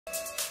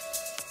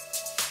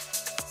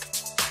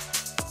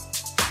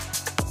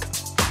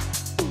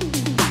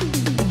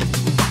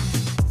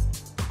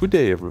Good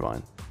day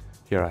everyone.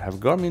 Here I have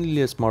Garmin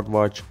Lily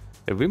Smartwatch,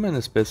 a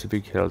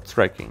women-specific health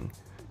tracking.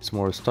 It's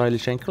more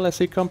stylish and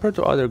classic compared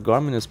to other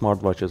Garmin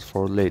smartwatches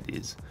for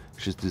ladies,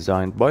 which is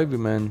designed by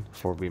women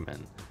for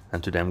women.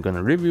 And today I'm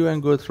gonna review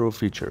and go through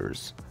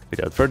features.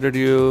 Without further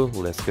ado,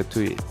 let's get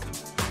to it.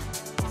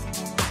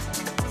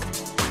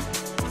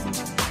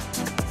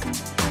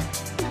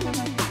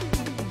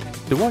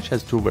 The watch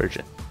has two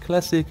versions,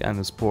 classic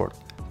and sport.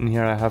 In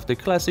here I have the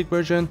classic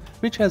version,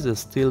 which has a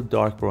steel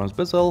dark bronze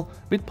bezel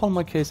with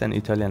Palma case and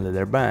Italian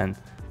leather band.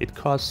 It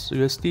costs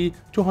USD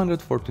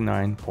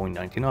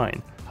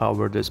 249.99.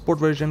 However, the sport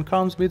version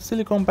comes with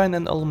silicone band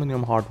and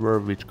aluminum hardware,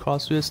 which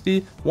costs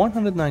USD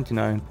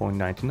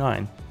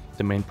 199.99.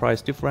 The main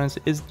price difference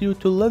is due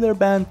to leather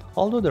band,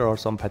 although there are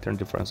some pattern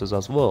differences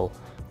as well.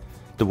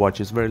 The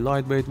watch is very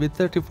lightweight with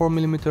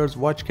 34mm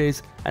watch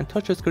case and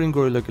touchscreen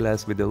Gorilla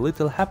Glass with a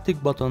little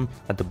haptic button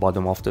at the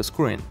bottom of the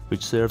screen,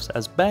 which serves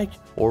as back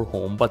or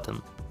home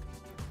button.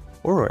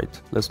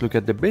 Alright, let's look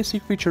at the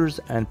basic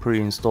features and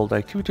pre-installed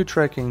activity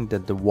tracking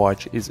that the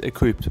watch is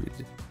equipped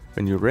with.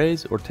 When you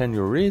raise or turn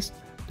your wrist,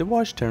 the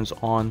watch turns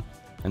on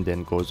and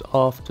then goes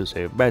off to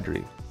save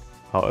battery.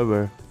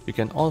 However, you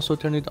can also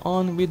turn it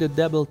on with a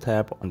double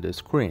tap on the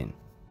screen.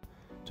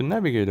 To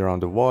navigate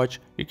around the watch,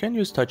 you can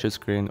use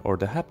touchscreen or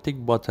the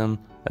haptic button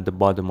at the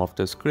bottom of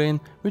the screen,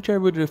 which I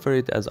would refer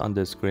it as on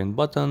the screen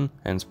button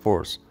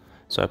henceforth.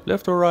 Swipe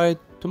left or right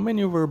to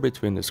maneuver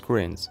between the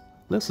screens.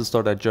 Let's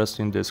start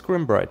adjusting the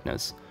screen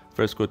brightness.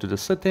 First go to the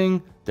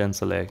setting, then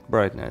select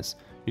brightness.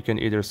 You can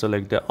either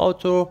select the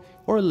auto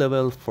or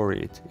level for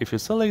it. If you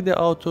select the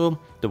auto,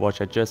 the watch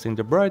adjusting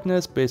the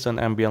brightness based on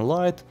ambient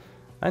light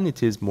and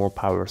it is more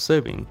power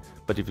saving.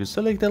 But if you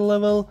select the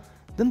level,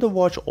 then the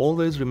watch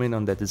always remains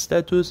on that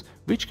status,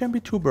 which can be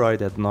too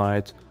bright at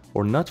night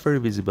or not very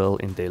visible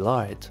in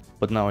daylight.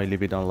 But now I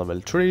leave it on level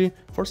 3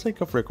 for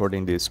sake of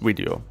recording this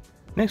video.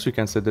 Next we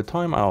can set the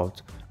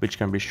timeout, which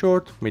can be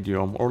short,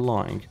 medium or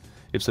long.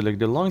 If select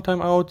the long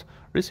timeout,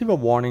 receive a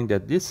warning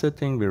that this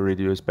setting will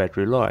reduce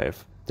battery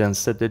life. Then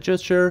set the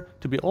gesture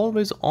to be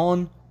always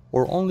on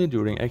or only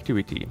during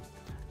activity.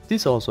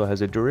 This also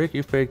has a direct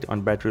effect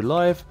on battery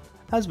life,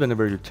 as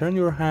whenever you turn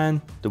your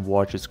hand, the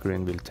watch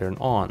screen will turn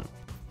on.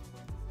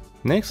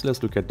 Next,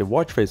 let's look at the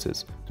watch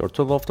faces. There are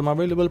 12 of them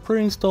available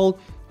pre-installed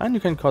and you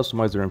can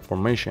customize their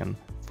information.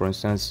 For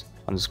instance,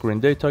 on the screen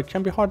data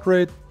can be heart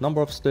rate,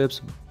 number of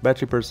steps,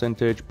 battery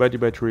percentage, body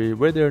battery,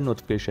 weather,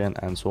 notification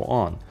and so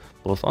on.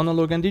 Both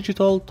analog and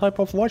digital type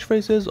of watch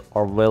faces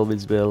are well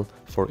visible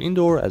for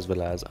indoor as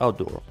well as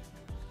outdoor.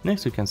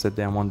 Next, you can set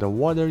the amount of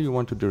water you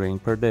want to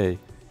drink per day.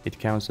 It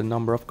counts the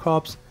number of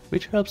cups,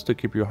 which helps to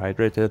keep you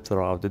hydrated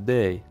throughout the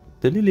day.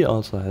 The Lily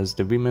also has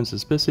the women's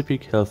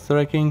specific health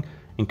tracking,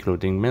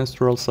 including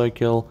menstrual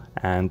cycle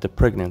and the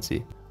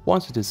pregnancy.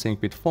 Once it is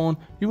synced with phone,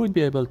 you will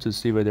be able to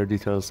see weather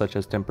details such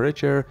as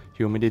temperature,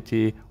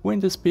 humidity,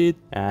 wind speed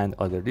and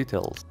other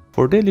details.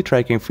 For daily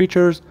tracking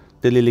features,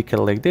 the Lily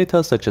collect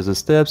data such as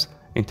steps,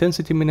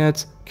 intensity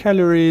minutes,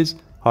 calories,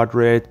 heart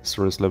rate,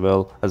 stress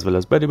level, as well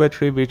as body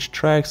battery, which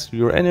tracks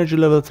your energy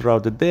level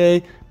throughout the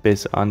day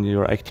based on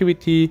your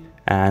activity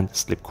and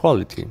sleep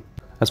quality.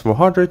 As for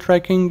heart rate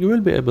tracking, you will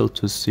be able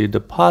to see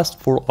the past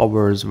 4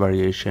 hours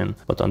variation,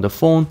 but on the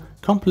phone,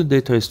 complete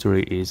data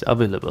history is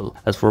available.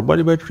 As for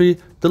body battery,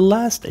 the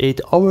last 8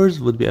 hours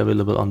would be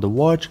available on the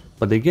watch,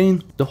 but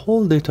again, the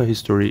whole data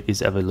history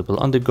is available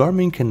on the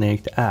Garmin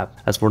Connect app.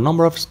 As for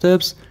number of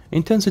steps,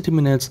 intensity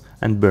minutes,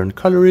 and burned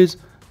calories,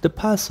 the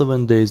past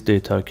 7 days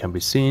data can be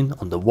seen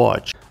on the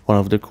watch. One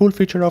of the cool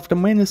features of the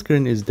main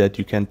screen is that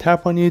you can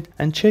tap on it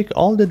and check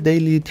all the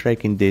daily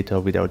tracking data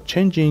without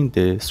changing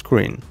the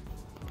screen.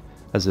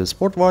 As a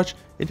sport watch,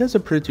 it has a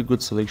pretty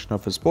good selection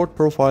of sport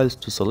profiles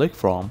to select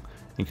from,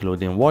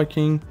 including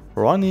walking,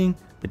 running,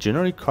 a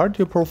generic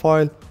cardio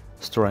profile,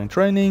 strength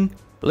training,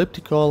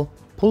 elliptical,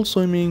 pool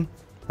swimming,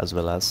 as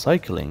well as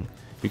cycling.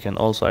 You can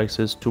also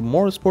access to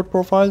more sport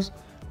profiles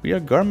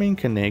via Garmin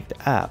Connect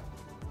app.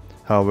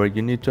 However,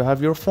 you need to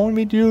have your phone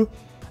with you,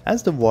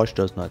 as the watch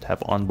does not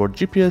have onboard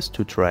GPS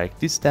to track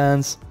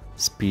distance,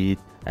 speed,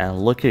 and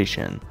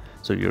location,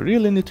 so you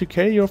really need to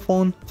carry your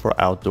phone for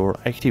outdoor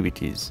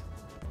activities.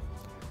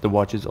 The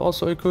watch is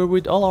also equipped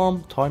with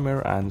alarm,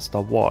 timer, and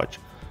stopwatch.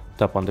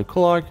 Tap on the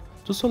clock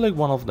to select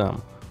one of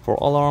them. For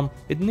alarm,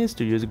 it needs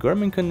to use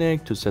Garmin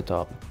Connect to set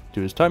up.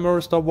 To use timer or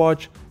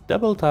stopwatch,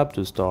 double tap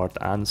to start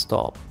and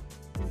stop.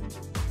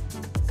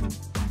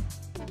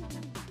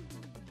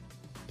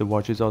 The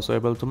watch is also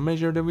able to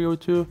measure the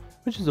VO2,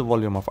 which is the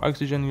volume of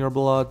oxygen in your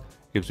blood,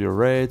 gives you a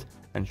rate,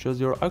 and shows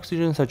your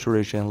oxygen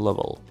saturation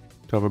level.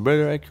 To have a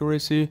better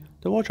accuracy,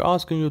 the watch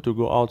asking you to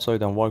go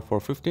outside and walk for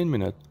 15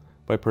 minutes.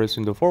 By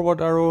pressing the forward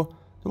arrow,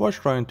 the watch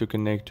trying to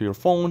connect to your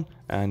phone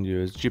and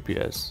use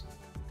GPS.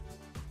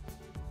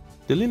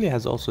 The Lily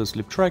has also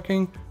sleep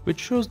tracking, which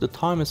shows the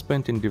time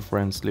spent in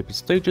different sleep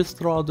stages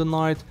throughout the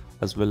night,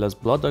 as well as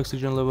blood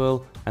oxygen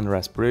level and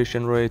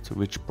respiration rate,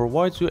 which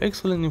provides you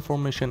excellent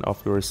information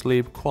of your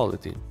sleep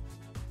quality.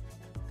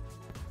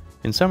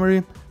 In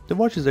summary, the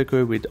watch is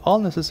equipped with all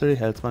necessary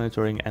health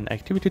monitoring and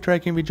activity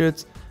tracking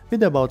widgets,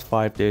 with about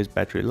 5 days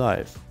battery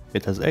life.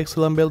 It has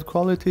excellent build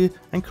quality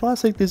and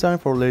classic design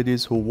for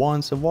ladies who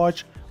wants a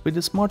watch with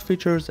the smart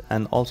features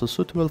and also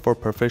suitable for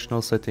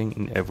professional setting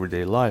in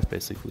everyday life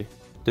basically.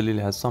 The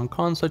Lily has some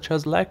cons such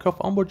as lack of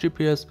onboard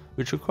GPS,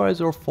 which requires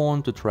your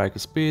phone to track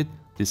speed,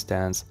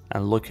 distance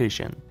and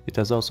location. It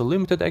has also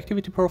limited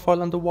activity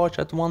profile on the watch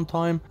at one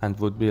time and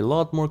would be a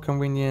lot more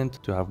convenient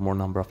to have more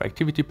number of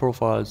activity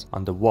profiles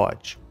on the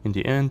watch. In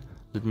the end,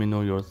 let me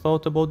know your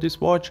thought about this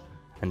watch,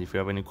 and if you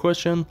have any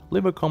question,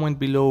 leave a comment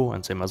below,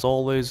 and same as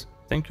always,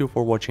 thank you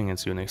for watching and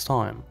see you next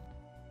time.